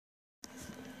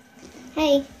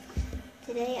Hey,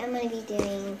 today I'm going to be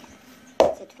doing a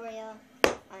tutorial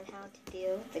on how to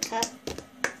do the cup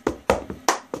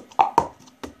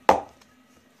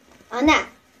on that,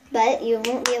 but you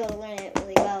won't be able to learn it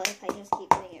really well if I just keep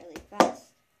doing it really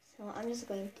fast, so I'm just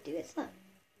going to do it slow.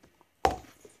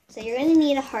 So you're going to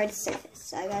need a hard surface,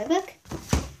 so I got a book,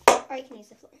 or you can use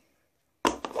the floor.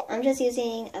 I'm just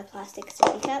using a plastic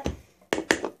sippy cup.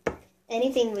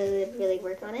 Anything would really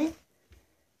work on it.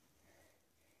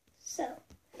 So,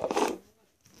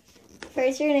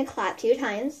 first you're going to clap 2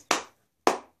 times.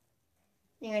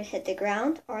 You're going to hit the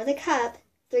ground or the cup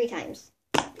 3 times.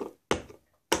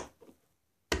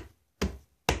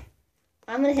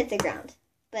 I'm going to hit the ground,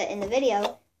 but in the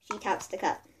video, she taps the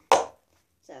cup.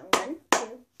 So, 1,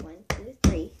 2, 1, 2,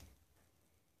 3.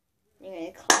 You're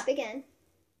going to clap again.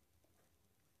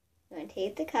 You're going to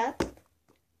take the cup,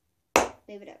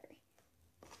 move it over.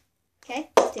 Okay,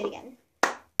 let's do it again.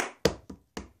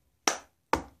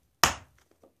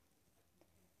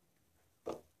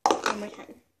 One more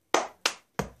time.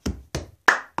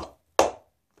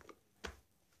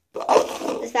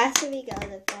 The faster we go,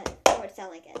 the more it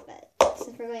sounds like it, but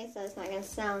since we're going slow, it's not going to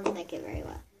sound like it very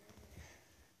well.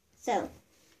 So,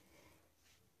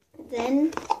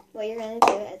 then what you're going to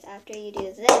do is after you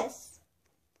do this,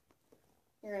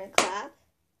 you're going to clap.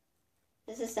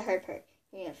 This is the hard part.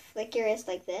 You're going to flick your wrist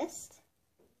like this,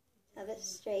 have it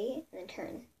straight, and then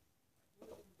turn.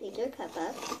 Pick your cup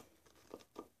up.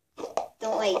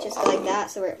 Don't just go like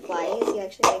that so where it flies. You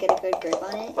actually want to get a good grip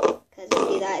on it, because if you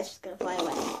do that, it's just going to fly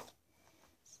away.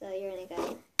 So you're going to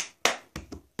go.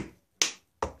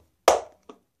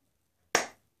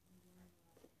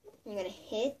 You're going to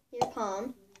hit your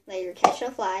palm, let your catch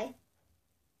it fly,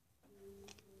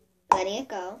 letting it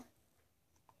go.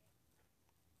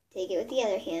 Take it with the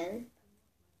other hand.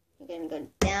 You're going to go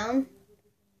down,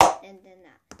 and then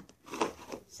that.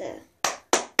 So.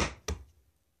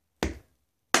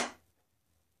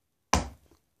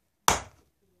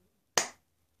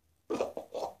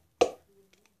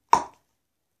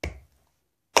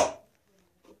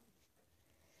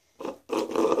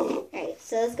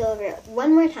 So let's go over it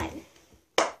one more time.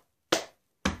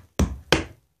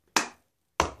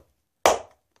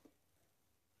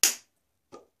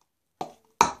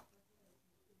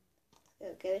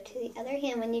 So go to the other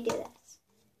hand when you do this.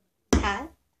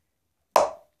 Pat,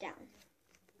 down.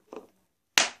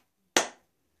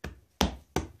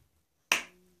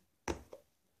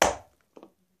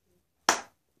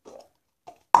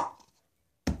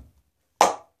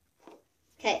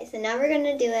 Okay, so now we're going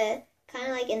to do it kind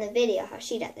of like in the video, how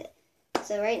she does it.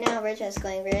 So right now we're just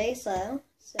going very slow,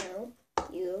 so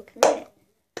you can learn it.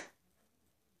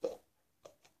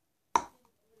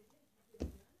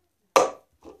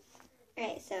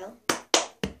 Alright, so.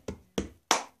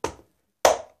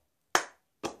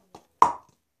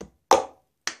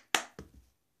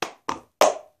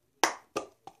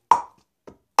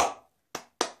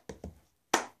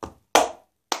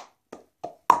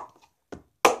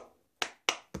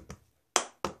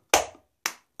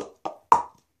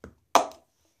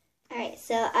 Alright,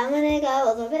 so I'm going to go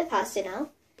a little bit faster now.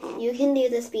 You can do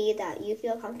the speed that you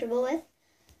feel comfortable with.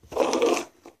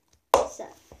 So.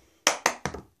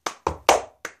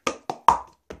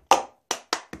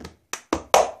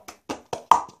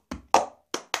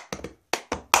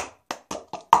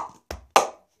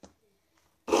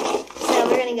 So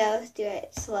we're going to go do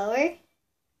it slower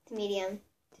to medium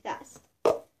to fast.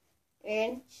 We're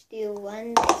going to do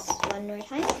one more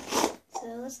time. So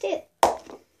let's do it.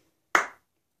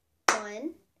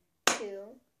 1,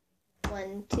 2,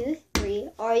 1, 2, 3,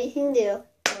 or you can do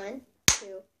 1,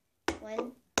 2,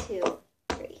 1, 2,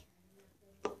 3.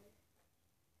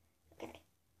 Okay.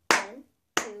 1,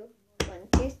 2, 1,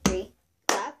 2, 3.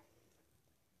 Clap.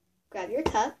 Grab your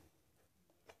cup.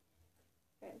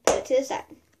 Put it to the side.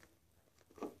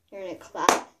 You're going to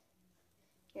clap.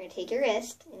 You're going to take your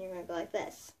wrist, and you're going to go like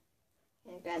this.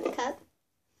 You're going to grab the cup.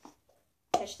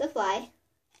 Touch the fly.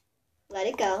 Let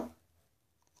it go.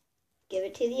 Give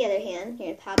it to the other hand. You're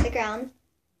going to pat the ground,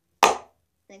 and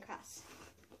then cross.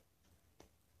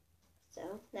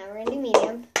 So, now we're going to do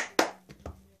medium.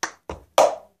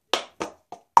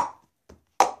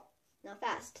 Now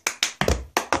fast.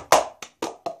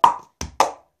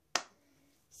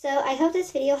 So, I hope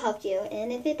this video helped you,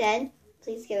 and if it did,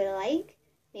 please give it a like,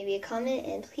 maybe a comment,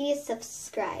 and please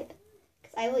subscribe,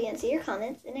 because I will answer your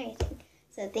comments and everything.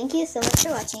 So, thank you so much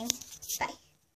for watching. Bye.